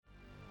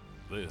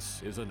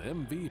This is an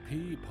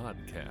MVP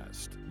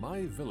podcast,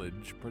 My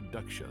Village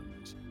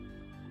Productions.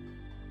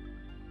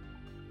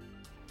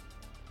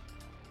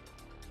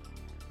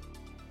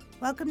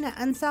 Welcome to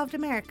Unsolved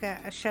America,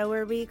 a show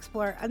where we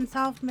explore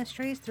unsolved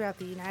mysteries throughout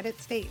the United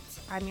States.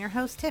 I'm your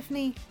host,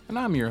 Tiffany. And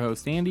I'm your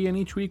host, Andy, and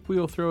each week we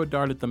will throw a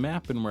dart at the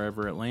map, and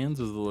wherever it lands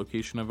is the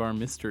location of our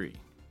mystery.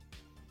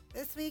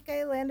 This week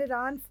I landed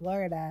on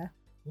Florida.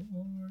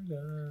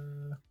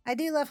 Florida. I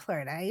do love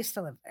Florida. I used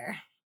to live there.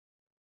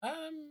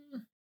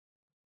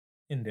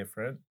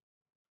 Indifferent.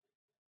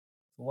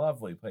 It's a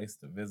lovely place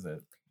to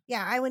visit.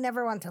 Yeah, I would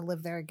never want to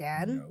live there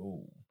again,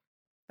 No.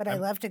 but I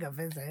love to go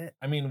visit.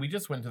 I mean, we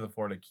just went to the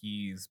Florida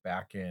Keys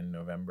back in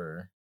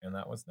November, and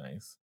that was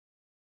nice.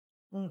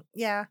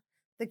 Yeah,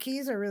 the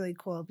Keys are really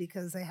cool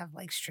because they have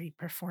like street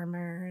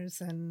performers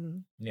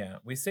and Yeah,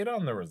 we stayed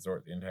on the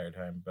resort the entire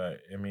time, but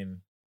I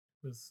mean,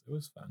 it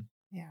was fun.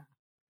 yeah.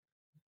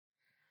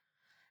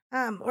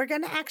 We're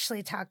gonna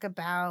actually talk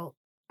about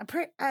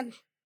an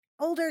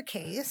older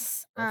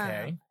case.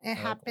 Okay. It I like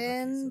older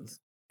happened cases.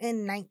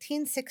 in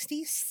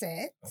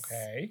 1966.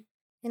 Okay.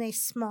 In a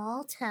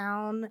small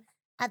town.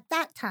 At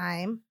that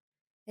time,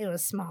 it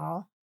was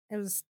small. It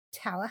was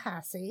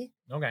Tallahassee.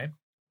 Okay.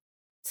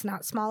 It's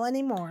not small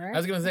anymore. I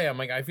was gonna say,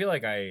 I feel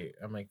like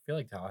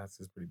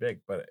Tallahassee is pretty big,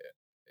 but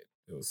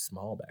it was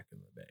small back in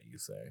the day. You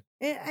say?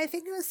 I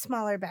think it was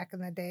smaller back in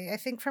the day. I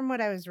think from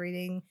what I was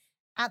reading,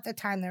 at the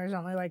time there was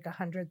only like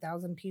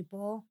 100,000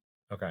 people,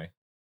 Okay.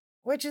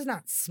 which is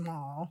not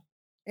small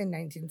in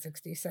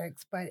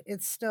 1966, but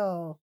it's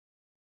still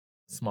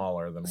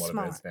Smaller than what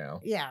Small. it is now.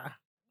 yeah,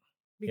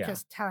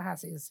 because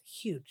Tallahassee is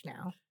huge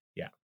now.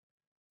 Yeah.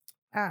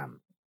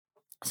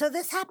 So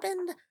this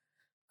happened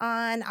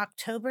on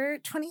October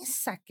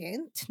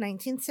 22nd,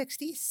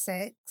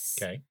 1966.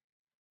 Okay.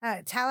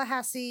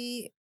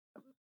 Tallahassee,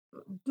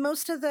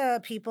 most of the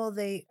people,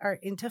 they are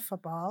into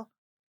football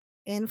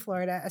in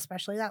Florida,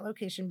 especially that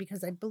location,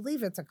 because I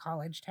believe it's a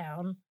college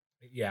town.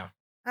 Yeah.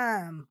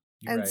 And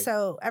You're right.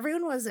 so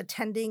everyone was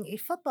attending a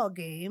football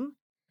game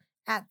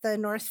at the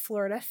North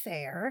Florida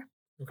Fair.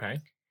 Okay.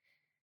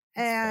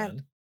 And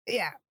Fun.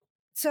 yeah,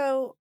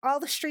 so all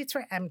the streets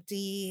were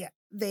empty.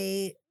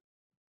 The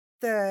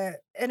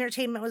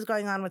entertainment was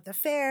going on with the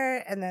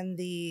fair and then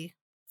the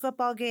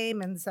football game.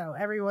 And so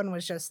everyone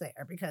was just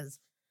there because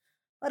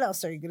what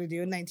else are you going to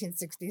do in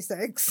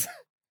 1966?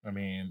 I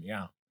mean,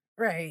 yeah.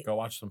 Right. Go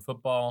watch some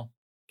football,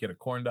 get a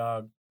corn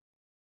dog,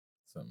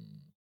 some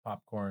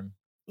popcorn,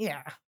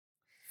 Yeah.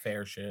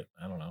 fair shit.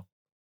 I don't know.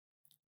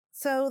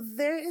 So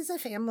there is a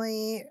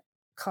family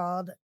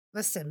called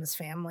the Sims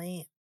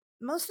family.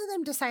 Most of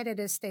them decided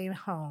to stay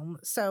home.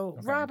 So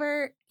Okay.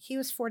 Robert, he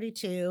was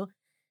 42.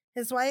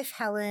 His wife,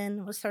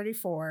 Helen, was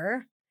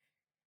 34.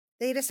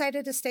 They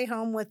decided to stay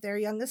home with their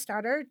youngest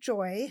daughter,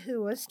 Joy,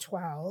 who was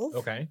 12.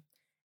 Okay.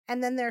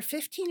 And then their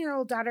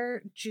 15-year-old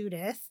daughter,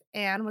 Judith,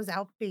 Ann, was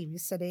out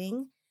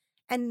babysitting.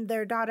 And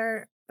their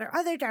other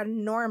daughter,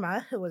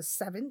 Norma, who was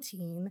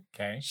 17,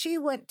 Okay. she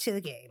went to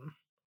the game.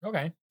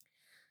 Okay.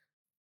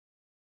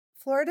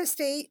 Florida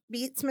State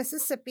beats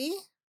Mississippi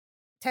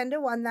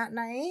 10-1 that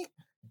night.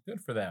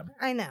 Good for them.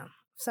 I know.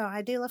 So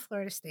I do love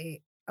Florida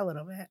State a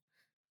little bit.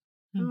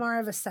 I'm more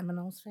of a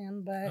Seminoles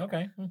fan, but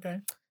Okay. Okay.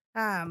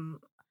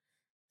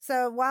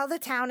 so while the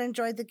town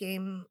enjoyed the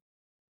game,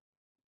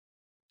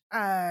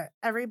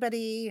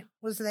 everybody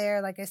was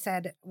there. Like I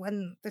said,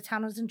 when the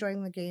town was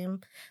enjoying the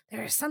game,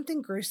 there was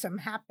something gruesome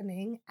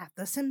happening at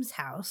the Sims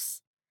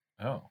house.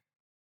 Oh.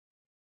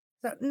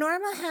 So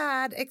Norma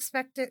had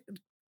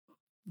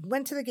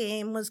went to the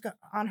game, was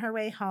on her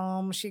way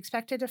home. She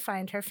expected to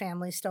find her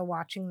family still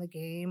watching the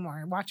game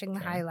or watching the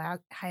Okay.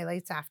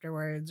 highlights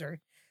afterwards or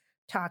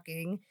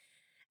talking.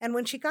 And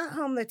when she got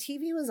home, the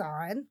TV was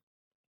on,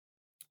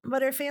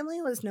 but her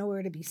family was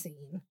nowhere to be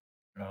seen.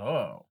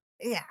 Oh.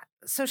 Yeah.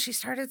 So she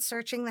started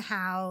searching the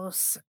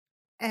house.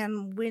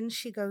 And when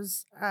she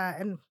goes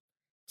to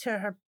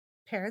her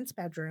parents'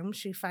 bedroom,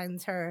 she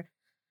finds her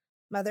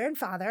mother and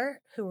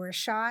father who were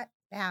shot,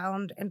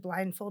 bound, and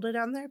blindfolded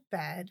on their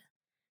bed.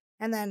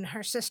 And then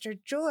her sister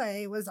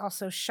Joy was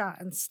also shot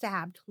and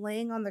stabbed,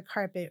 laying on the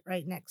carpet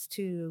right next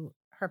to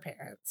her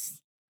parents.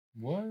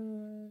 What?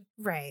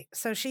 Right.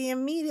 So she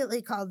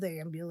immediately called the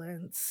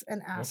ambulance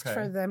and asked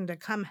for Okay. them to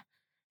come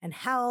and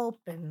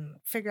help and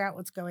figure out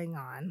what's going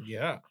on.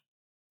 Yeah.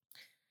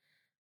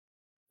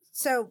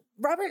 So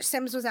Robert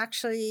Sims was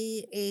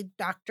actually a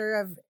doctor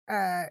of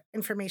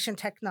information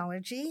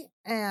technology,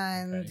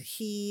 and Okay.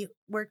 he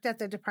worked at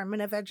the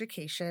Department of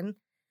Education.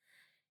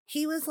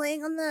 He was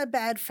laying on the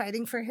bed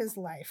fighting for his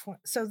life.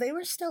 So they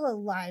were still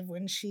alive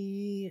when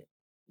she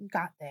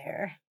got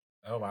there.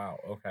 Oh wow.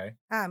 Okay.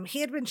 He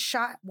had been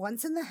shot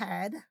once in the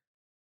head.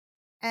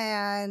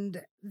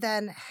 And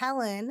then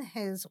Helen,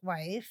 his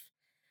wife,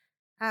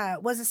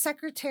 was a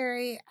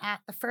secretary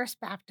at the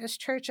First Baptist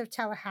Church of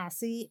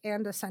Tallahassee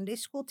and a Sunday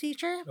school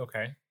teacher.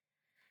 Okay.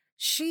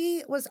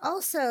 She was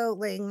also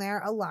laying there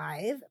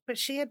alive, but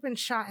she had been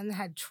shot in the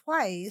head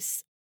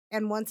twice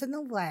and once in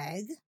the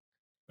leg.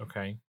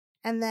 Okay.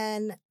 And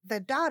then the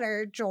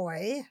daughter,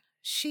 Joy,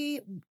 She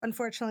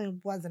unfortunately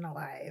wasn't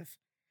alive.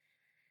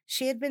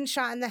 She had been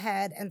shot in the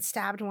head and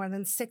stabbed more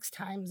than 6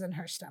 times in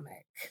her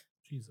stomach.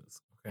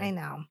 Jesus. I Okay.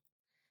 know.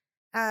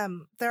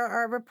 There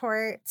are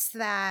reports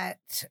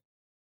that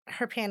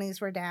her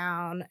panties were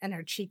down and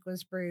her cheek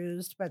was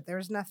bruised, but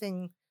there's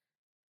nothing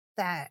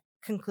that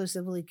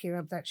conclusively came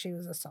up that she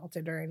was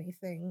assaulted or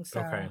anything. So,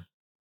 Okay.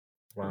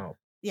 Wow.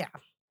 yeah.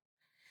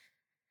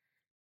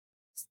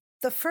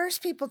 The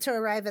first people to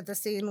arrive at the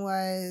scene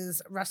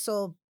was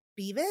Russell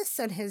Beavis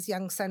and his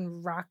young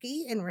son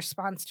Rocky in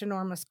response to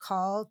Norma's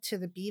call to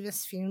the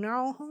Beavis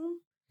funeral home.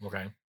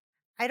 Okay.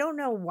 I don't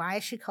know why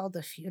she called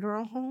the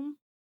funeral home,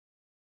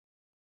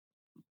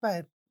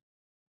 but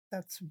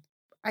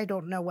I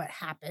don't know what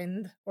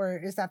happened, or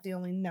is that the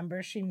only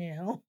number she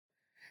knew?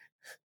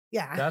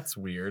 Yeah. That's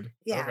weird.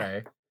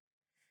 Yeah.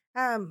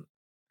 Okay.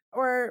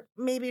 Or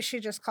maybe she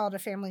just called a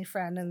family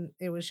friend and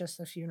it was just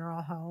the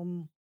funeral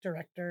home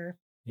director.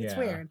 It's Yeah.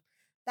 weird.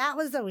 That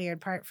was the weird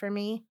part for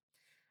me.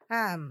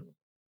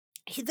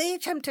 They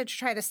attempted to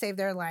try to save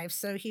their lives,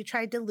 so he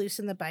tried to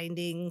loosen the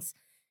bindings,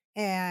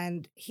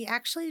 and he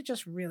actually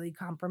just really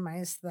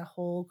compromised the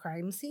whole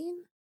crime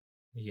scene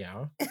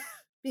Yeah.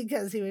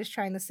 because he was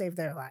trying to save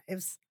their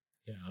lives.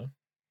 Yeah.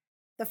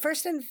 The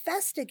first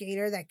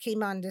investigator that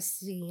came on the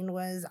scene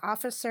was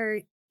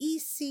Officer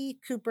E.C.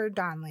 Cooper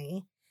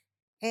Donley,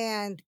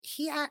 and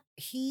he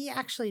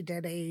actually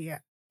did a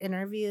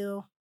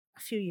interview a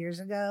few years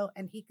ago,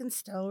 and he can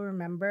still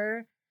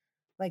remember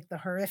like the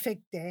horrific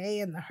day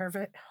and the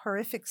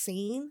horrific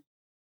scene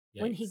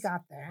when he Yikes.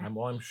 got there.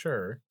 I'm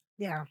sure.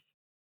 Yeah.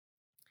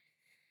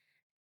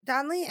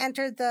 Donley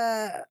entered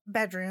the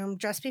bedroom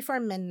just before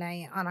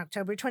midnight on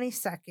October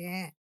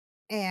 22nd,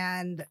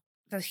 and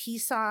he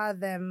saw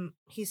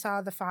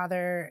the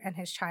father and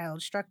his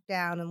child struck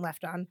down and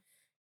left on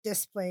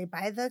display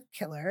by the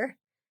killer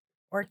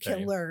or Okay.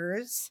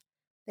 killers.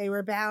 They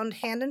were bound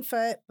hand and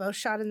foot, both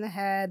shot in the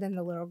head, and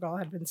the little girl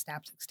had been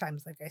stabbed 6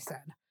 times, like I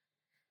said.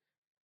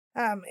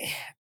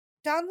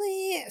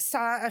 Donley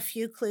saw a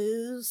few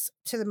clues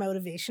to the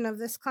motivation of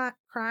this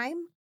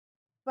crime,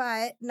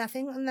 but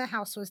nothing in the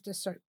house was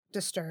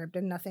disturbed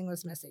and nothing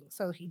was missing.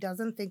 So he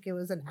doesn't think it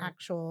was an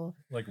actual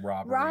Like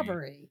robbery.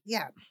 robbery.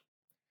 Yeah.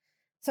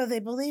 So they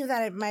believe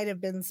that it might have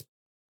been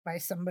by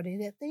somebody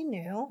that they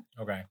knew.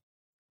 Okay.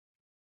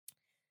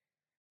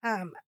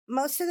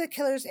 Most of the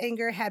killer's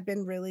anger had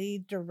been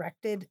really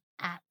directed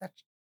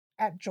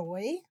at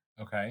Joy.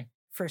 Okay.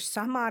 For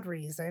some odd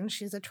reason.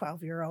 She's a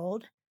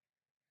 12-year-old.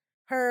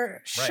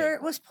 Her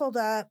shirt was pulled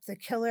up. The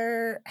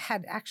killer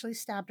had actually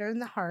stabbed her in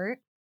the heart.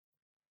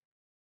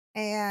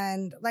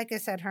 And like I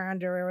said, her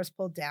underwear was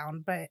pulled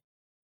down. But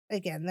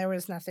again, there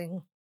was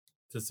nothing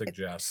To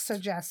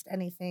suggest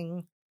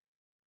anything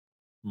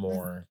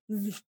more.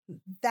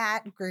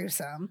 that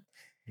gruesome.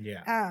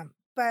 Yeah.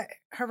 But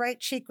her right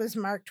cheek was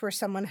marked where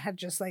someone had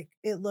just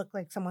it looked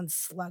like someone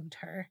slugged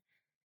her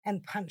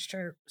and punched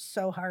her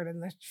so hard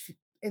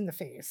in the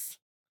face.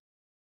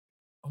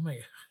 Oh my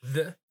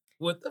god.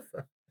 What the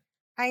fuck?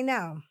 I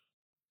know.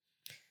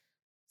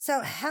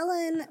 So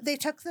Helen, they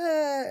took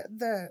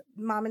the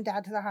mom and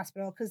dad to the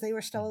hospital because they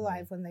were still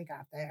alive when they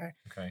got there.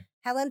 Okay.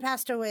 Helen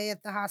passed away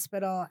at the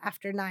hospital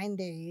after 9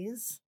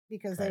 days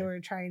because they Okay. were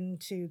trying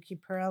to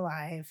keep her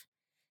alive.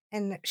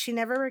 And she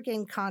never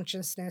regained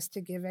consciousness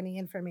to give any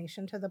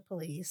information to the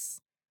police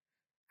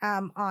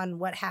on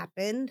what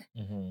happened.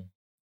 Mm-hmm.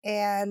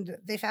 And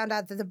they found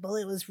out that the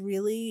bullet was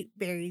really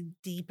buried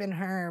deep in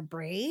her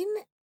brain.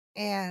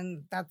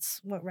 And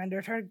that's what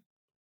rendered her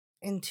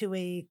into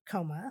a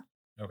coma,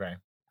 Okay.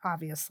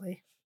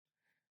 obviously.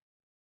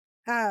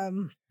 Yeah.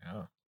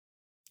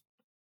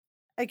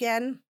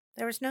 Again,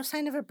 there was no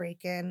sign of a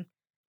break-in.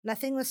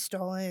 Nothing was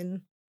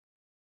stolen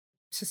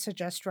to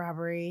suggest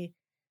robbery.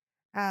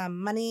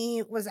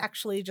 Money was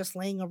actually just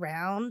laying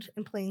around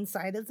in plain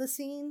sight of the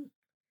scene.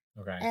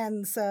 Okay.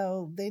 And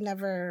so they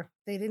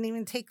didn't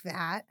even take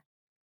that.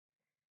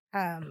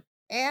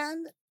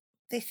 And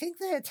they think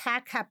the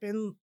attack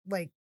happened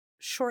like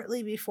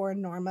shortly before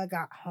Norma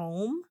got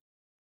home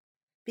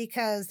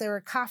because there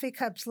were coffee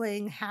cups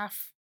laying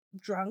half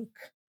drunk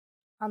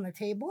on the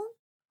table.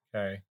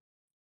 Okay.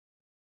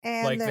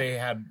 And Like they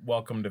had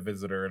welcomed a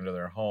visitor into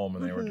their home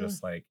and they were Mhm.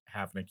 just like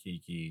having a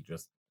kiki,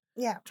 just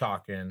yeah.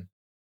 talking.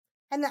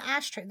 And the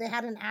ashtray, they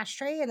had an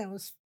ashtray and it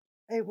was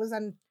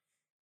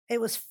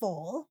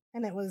full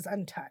and it was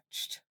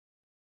untouched.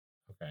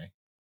 Okay.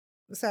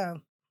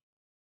 So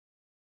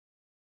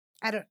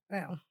I don't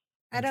know.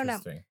 I don't know.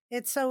 Interesting.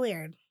 It's so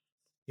weird.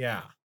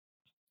 Yeah.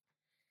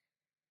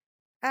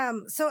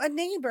 So a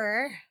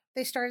neighbor,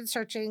 they started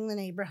searching the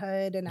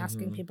neighborhood and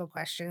asking Mhm. people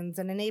questions,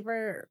 and a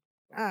neighbor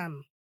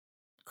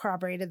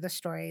corroborated the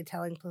story,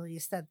 telling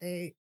police that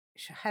they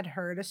had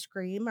heard a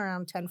scream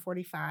around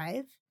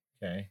 10:45,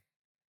 Okay.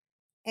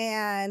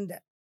 and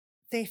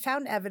they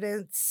found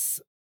evidence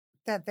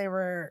that there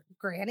were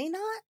granny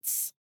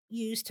knots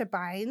used to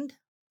bind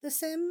the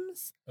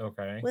Sims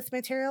Okay. with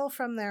material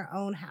from their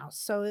own house.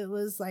 So it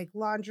was like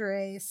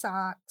lingerie,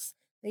 socks.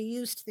 They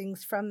used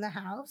things from the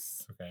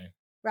house Okay.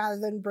 rather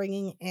than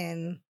bringing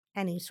in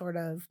any sort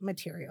of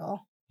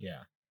material.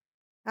 Yeah.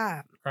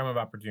 Um, Crime of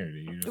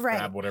opportunity. You just Right.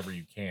 grab whatever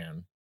you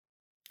can.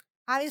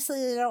 Obviously,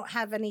 they don't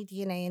have any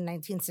DNA in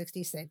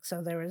 1966,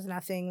 so there was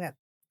nothing that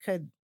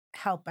could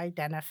help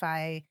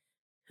identify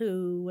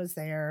who was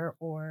there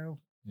or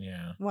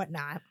Yeah.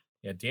 whatnot.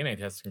 Yeah, DNA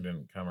testing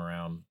didn't come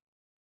around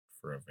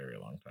for a very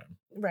long time.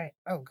 Right.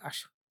 Oh,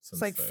 gosh. Since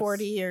It's like this.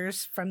 40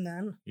 years from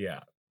then.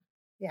 Yeah.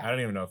 Yeah. I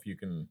don't even know if you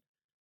can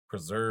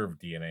preserve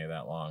DNA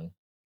that long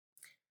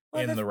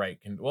Well, in the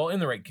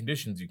right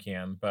conditions you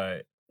can,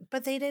 but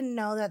they didn't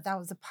know that that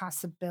was a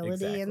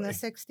possibility in the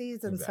Exactly.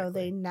 60s, and so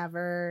they Exactly.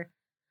 never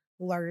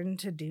learned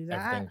to do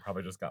that. everything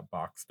probably just got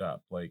boxed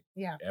up like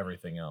Yeah.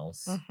 everything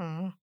else.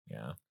 hmm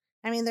Yeah.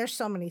 I mean, there's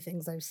so many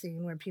things I've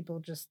seen where people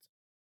just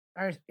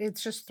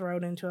it's just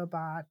thrown into a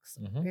box.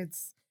 Mhm.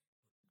 It's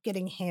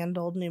getting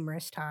handled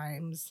numerous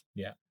times.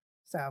 Yeah.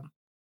 So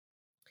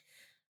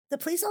the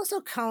police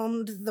also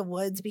combed the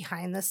woods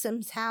behind the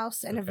Sims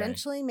house and Okay.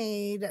 eventually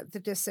made the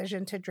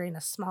decision to drain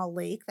a small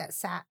lake that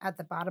sat at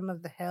the bottom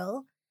of the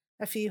hill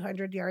a few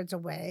hundred yards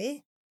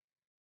away.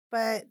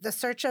 But the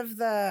search of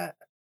the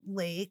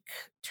lake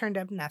turned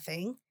up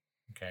nothing.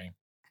 Okay.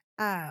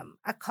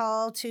 A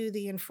call to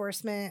the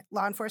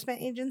law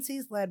enforcement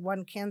agencies led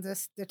one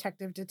Kansas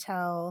detective to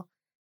tell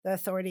the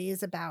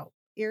authorities about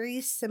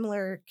eerie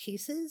similar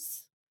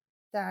cases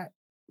that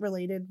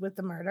related with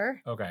the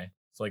murder. Okay.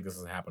 So like this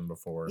has happened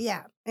before.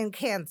 Yeah, in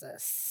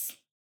Kansas,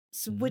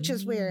 which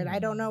is weird. I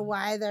don't know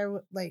why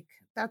they're like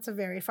that's a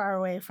very far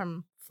away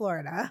from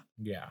Florida.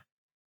 Yeah.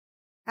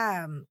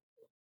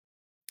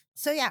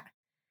 So yeah,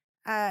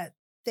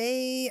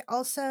 they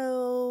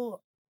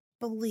also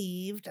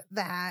believed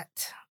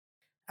that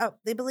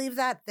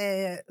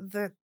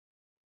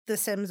the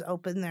Sims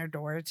opened their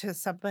door to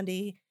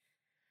somebody.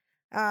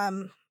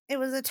 It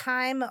was a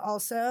time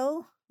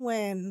also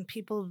when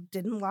people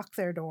didn't lock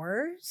their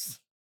doors.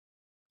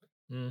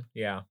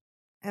 Yeah.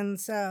 And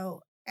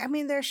so, I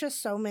mean, there's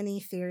just so many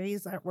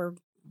theories that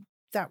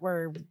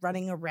were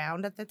running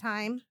around at the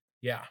time.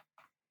 Yeah.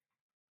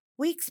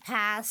 Weeks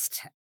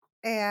passed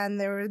and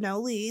there were no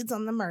leads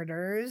on the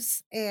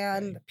murders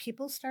and Okay.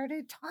 people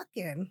started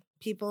talking.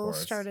 People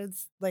course. started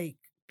like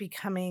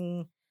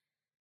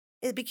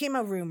it became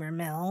a rumor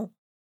mill,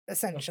 Of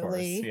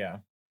essentially. course. Yeah.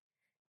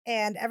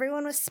 And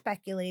everyone was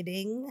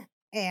speculating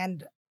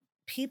and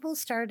people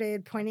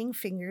started pointing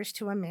fingers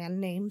to a man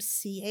named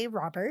C.A.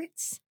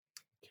 Roberts.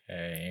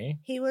 Okay.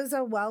 He was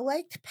a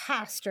well-liked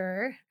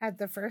pastor at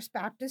the First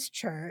Baptist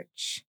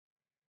Church.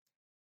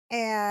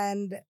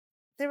 And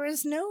there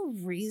was no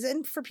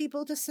reason for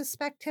people to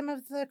suspect him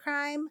of the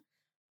crime,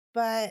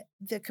 but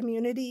the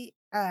community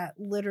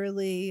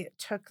literally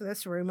took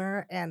this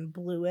rumor and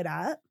blew it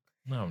up.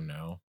 Oh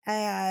no.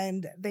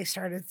 And they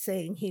started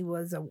saying he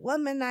was a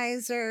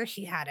womanizer,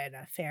 he had an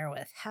affair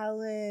with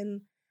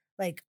Helen,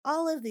 like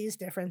all of these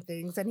different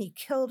things. And he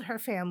killed her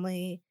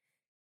family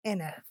in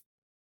a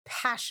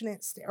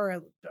passionate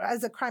or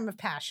as a crime of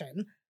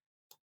passion.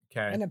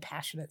 Okay. In a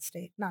passionate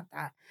state, not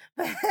that.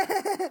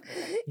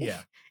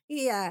 Yeah.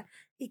 Yeah.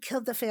 He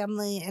killed the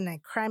family in a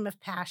crime of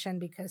passion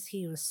because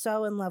he was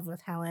so in love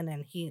with Helen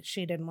and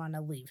she didn't want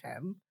to leave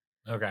him.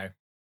 Okay.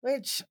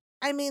 Which,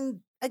 I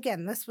mean,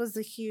 again, this was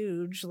a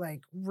huge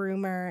like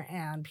rumor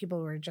and people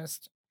were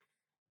just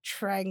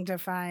trying to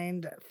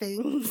find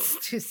things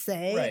to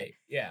say. Right.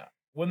 Yeah.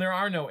 When there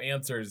are no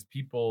answers,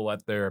 people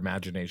let their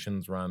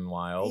imaginations run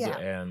wild Yeah.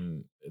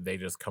 and they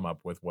just come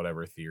up with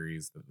whatever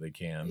theories that they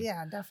can.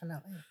 Yeah,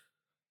 definitely.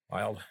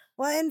 Wild.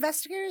 Well,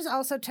 investigators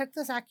also took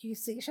this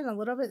accusation a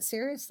little bit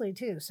seriously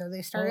too. So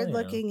they started yeah.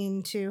 looking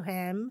into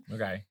him.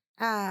 Okay.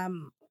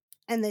 And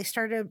they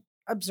started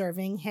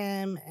observing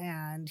him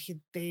and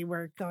they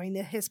were going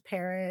to his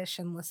parish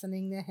and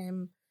listening to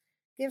him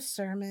give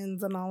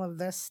sermons and all of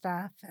this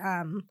stuff.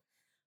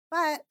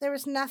 But there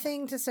was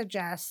nothing to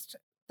suggest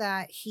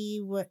that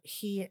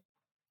he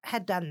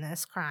had done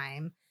this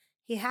crime.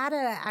 He had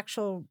an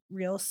actual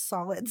real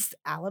solid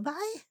alibi.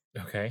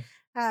 Okay.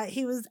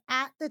 He was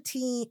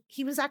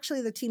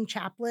actually the team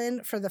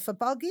chaplain for the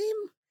football game.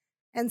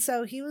 And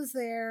so he was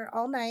there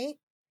all night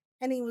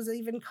and he was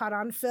even caught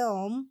on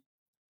film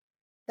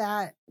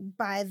that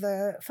by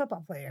the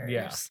football players.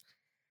 Yeah.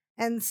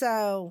 And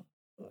so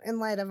in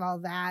light of all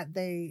that,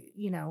 they,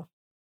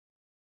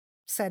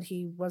 said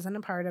he wasn't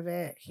a part of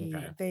it.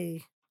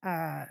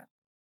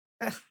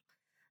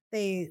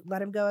 They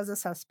let him go as a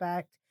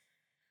suspect.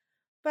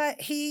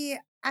 But he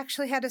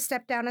actually had to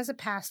step down as a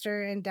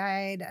pastor and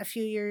died a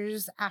few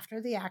years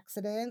after the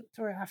accident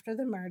or after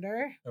the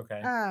murder.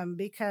 Okay.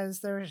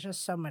 Because there was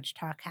just so much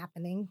talk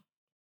happening.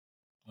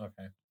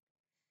 Okay.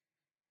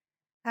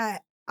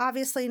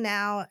 Obviously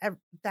now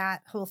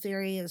that whole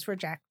theory is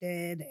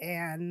rejected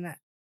and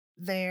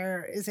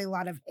there is a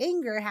lot of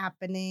anger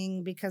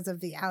happening because of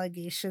the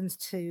allegations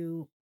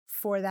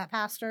for that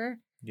pastor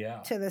Yeah.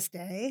 to this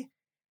day,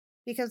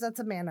 because that's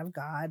a man of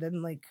God.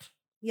 And like,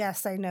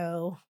 yes, I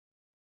know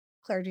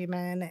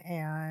clergymen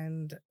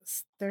and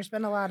there's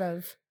been a lot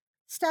of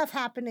stuff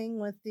happening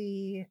with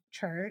the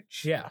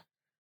church. Yeah.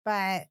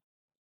 But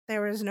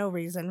there was no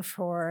reason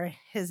for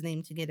his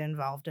name to get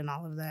involved in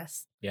all of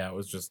this. Yeah, it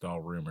was just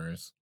all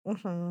rumors.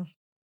 Mm-hmm.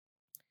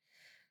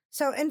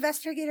 So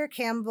investigator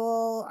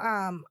Campbell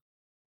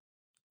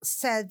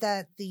said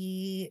that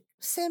the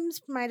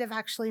Sims might have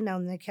actually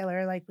known the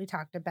killer, like we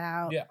talked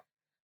about. Yeah.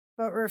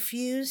 But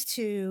refused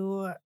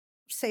to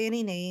say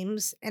any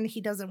names, and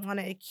he doesn't want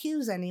to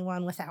accuse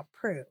anyone without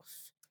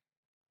proof.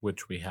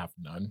 Which we have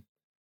none.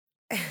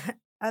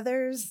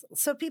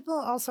 So people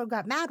also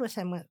got mad with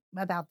him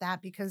about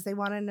that because they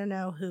wanted to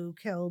know who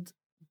killed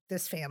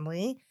this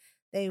family.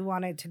 They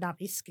wanted to not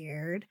be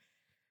scared.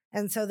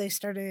 And so they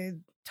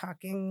started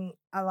talking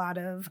a lot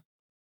of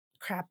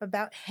crap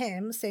about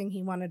him, saying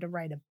he wanted to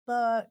write a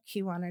book.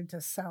 He wanted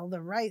to sell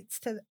the rights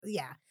to,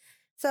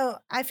 So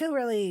I feel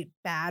really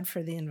bad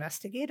for the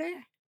investigator.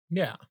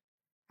 Yeah.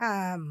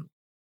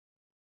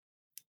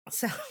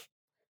 So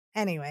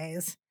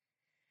anyways,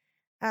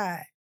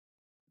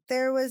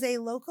 there was a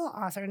local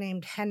author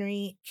named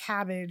Henry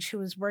Cabbage who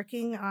was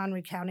working on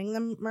recounting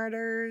the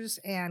murders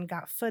and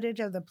got footage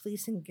of the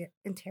police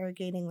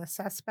interrogating the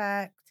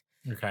suspect.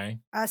 Okay.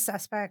 A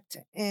suspect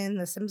in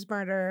the Sims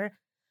murder.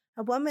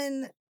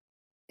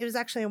 It was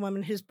actually a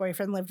woman whose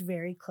boyfriend lived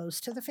very close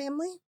to the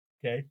family.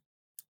 Okay.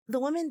 The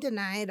woman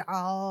denied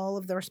all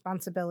of the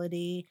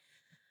responsibility,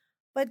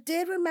 but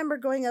did remember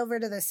going over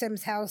to the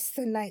Sims house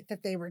the night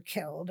that they were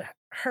killed.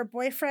 Her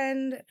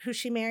boyfriend, who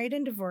she married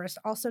and divorced,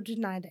 also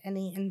denied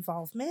any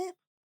involvement.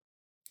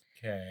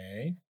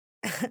 Okay.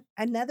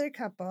 Another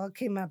couple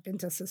came up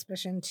into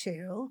suspicion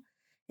too.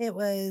 It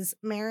was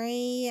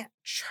Mary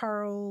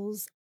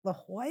Charles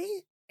LaHoy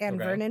and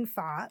Vernon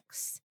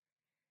Fox.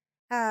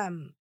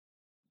 The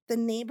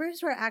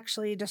neighbors were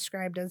actually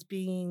described as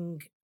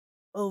being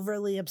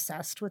overly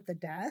obsessed with the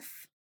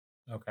death.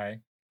 Okay.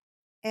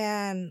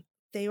 And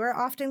they were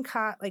often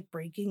caught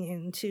breaking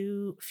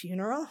into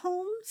funeral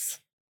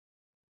homes,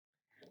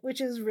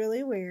 which is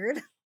really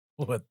weird.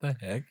 What the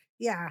heck?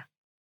 Yeah.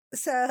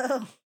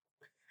 So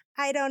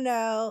I don't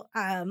know.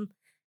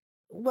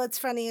 What's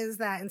funny is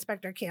that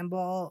Inspector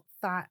Campbell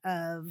thought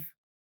of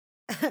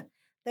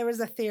there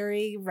was a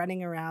theory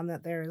running around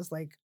that there's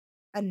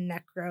a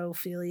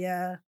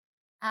necrophilia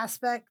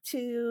aspect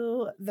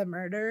to the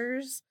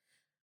murders,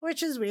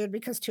 which is weird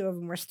because two of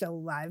them were still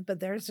alive, but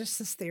there's just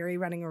this theory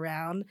running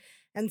around.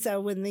 And so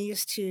when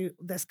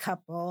this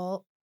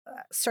couple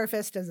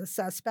surfaced as a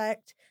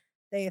suspect,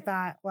 they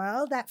thought,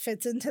 well, that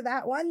fits into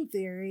that one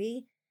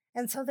theory.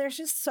 And so there's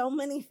just so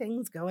many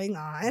things going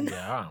on.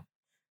 Yeah.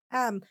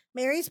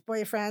 Mary's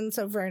boyfriend,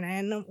 so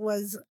Vernon,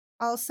 was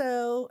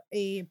also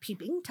a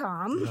peeping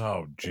Tom.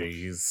 Oh,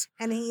 jeez.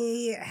 And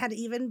he had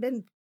even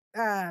been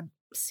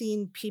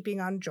seen peeping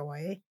on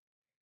Joy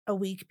a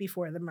week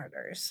before the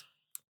murders.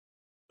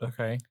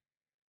 Okay.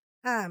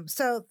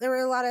 So there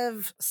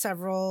were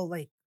several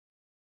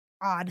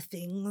odd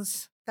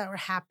things that were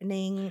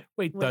happening.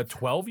 Wait, the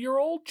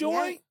 12-year-old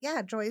Joy?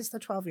 Yeah, Joy's the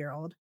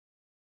 12-year-old.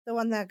 The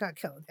one that got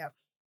killed, yeah.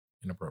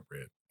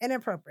 Inappropriate.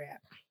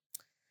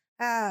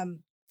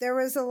 There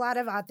was a lot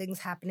of odd things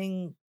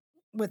happening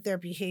with their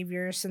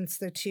behavior since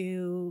the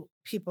two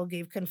people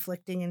gave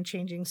conflicting and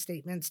changing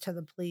statements to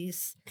the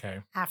police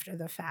after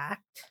the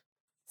fact.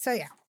 So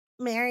yeah,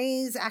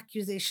 Mary's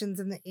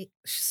accusations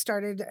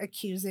started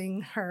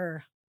accusing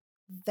her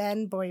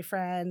then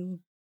boyfriend,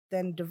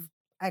 then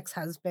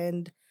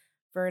ex-husband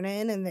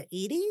Vernon in the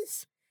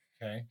 80s.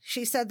 Okay.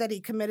 She said that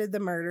he committed the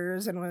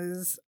murders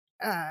and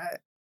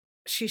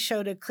she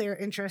showed a clear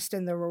interest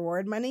in the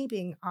reward money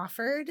being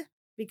offered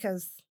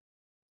because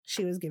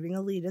she was giving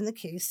a lead in the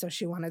case, so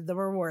she wanted the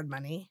reward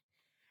money.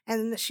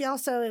 And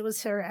it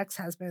was her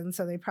ex-husband,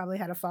 so they probably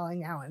had a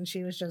falling out, and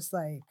she was just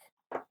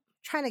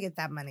trying to get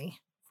that money.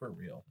 For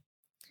real.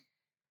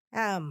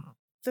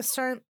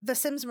 The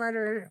Sims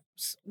murders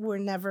were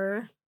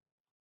never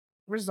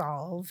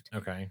resolved.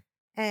 Okay.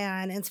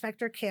 And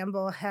Inspector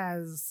Campbell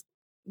has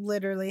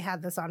literally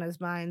had this on his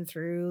mind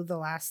through the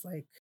last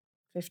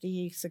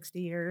 50,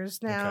 60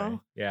 years now. Okay.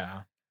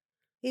 Yeah.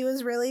 He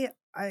was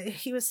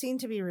seen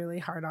to be really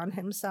hard on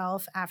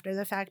himself after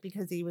the fact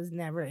because he was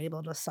never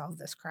able to solve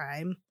this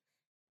crime.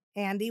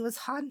 And he was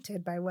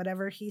haunted by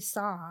whatever he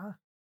saw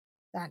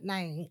that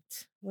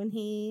night when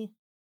he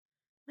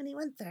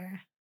went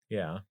there.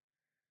 Yeah.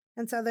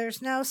 And so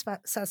there's no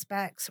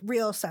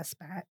real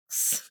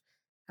suspects.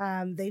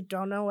 They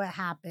don't know what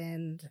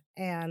happened.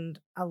 And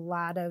a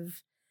lot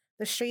of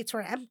the streets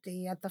were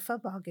empty at the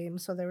football game.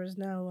 So there was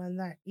no one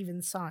that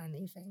even saw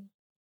anything.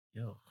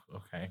 Ew,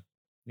 okay.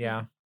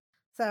 Yeah.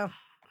 So if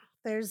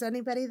there's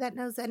anybody that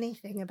knows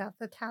anything about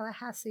the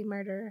Tallahassee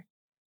murder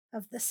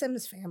of the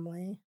Sims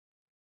family,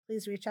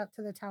 please reach out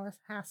to the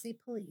Tallahassee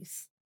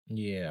police.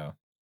 Yeah.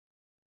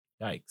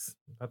 Yikes.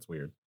 That's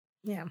weird.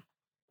 Yeah.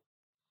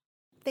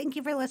 Thank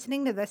you for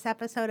listening to this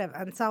episode of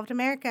Unsolved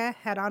America.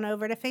 Head on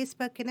over to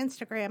Facebook and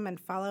Instagram and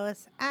follow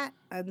us at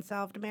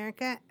Unsolved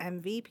America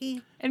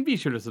MVP. And be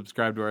sure to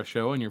subscribe to our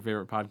show on your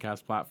favorite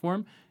podcast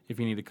platform. If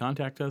you need to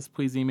contact us,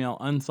 please email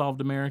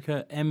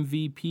unsolvedamerica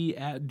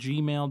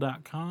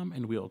MVP@gmail.com,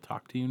 and we'll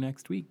talk to you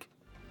next week.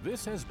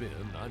 This has been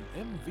an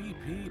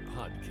MVP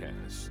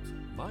podcast,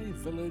 My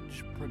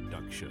Village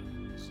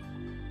Productions.